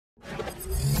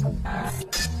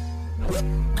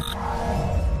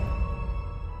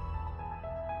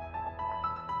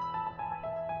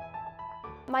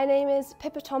My name is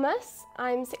Pippa Thomas.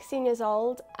 I'm 16 years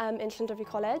old in Llandovery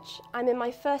College. I'm in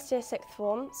my first year sixth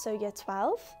form, so year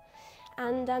 12.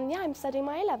 And yeah, I'm studying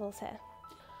my A-levels here.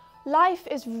 Life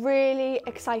is really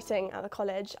exciting at the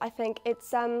college. I think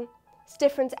it's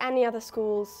different to any other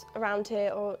schools around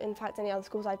here, or in fact any other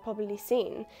schools I've probably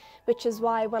seen, which is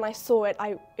why when I saw it,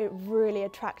 it really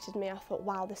attracted me. I thought,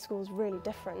 wow, this school's really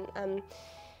different.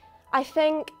 I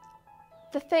think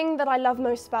the thing that I love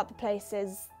most about the place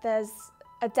is there's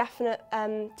a definite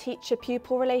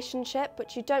teacher-pupil relationship,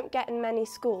 which you don't get in many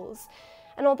schools.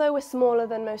 And although we're smaller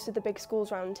than most of the big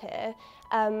schools around here,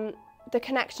 the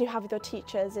connection you have with your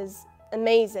teachers is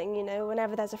amazing. You know,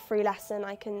 whenever there's a free lesson,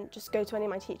 I can just go to any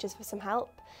of my teachers for some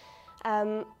help.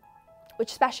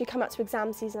 Which especially come up to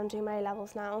exam season, I'm doing my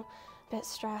A-levels now, a bit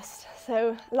stressed.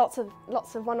 So lots of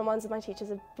one-on-ones with my teachers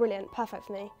are brilliant, perfect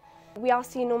for me. We are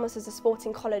seen almost as a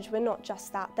sporting college. We're not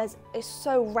just that. It's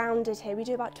so rounded here. We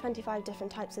do about 25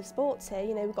 different types of sports here.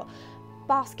 You know, we've got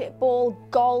basketball,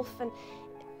 golf, and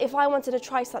if I wanted to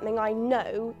try something I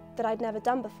know that I'd never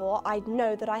done before, I'd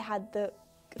know that I had the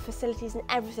facilities and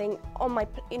everything on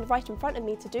right in front of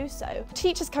me to do so.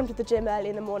 Teachers come to the gym early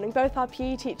in the morning. Both our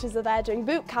PE teachers are there doing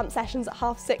boot camp sessions at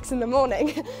 6:30 in the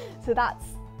morning. So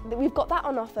we've got that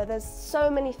on offer. There's so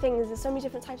many things, there's so many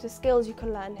different types of skills you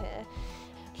can learn here.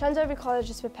 Llandovery College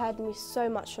has prepared me so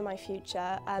much for my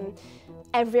future.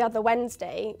 Every other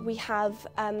Wednesday we have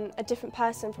a different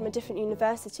person from a different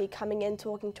university coming in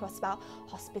talking to us about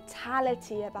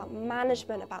hospitality, about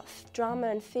management, about drama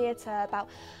and theatre, about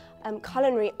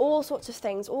culinary, all sorts of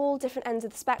things, all different ends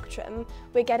of the spectrum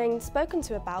we're getting spoken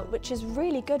to about, which is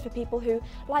really good for people who,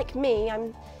 like me,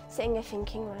 I'm sitting there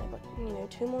thinking, well, I've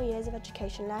got 2 more years of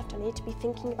education left, I need to be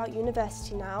thinking about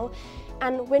university now.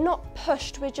 And we're not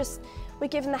pushed, we're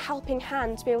given the helping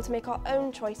hand to be able to make our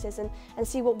own choices and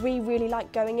see what we really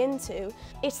like going into.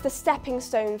 It's the stepping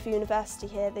stone for university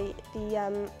here,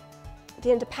 the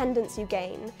independence you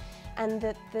gain and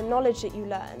the knowledge that you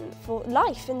learn for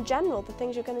life in general, the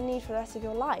things you're going to need for the rest of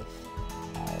your life.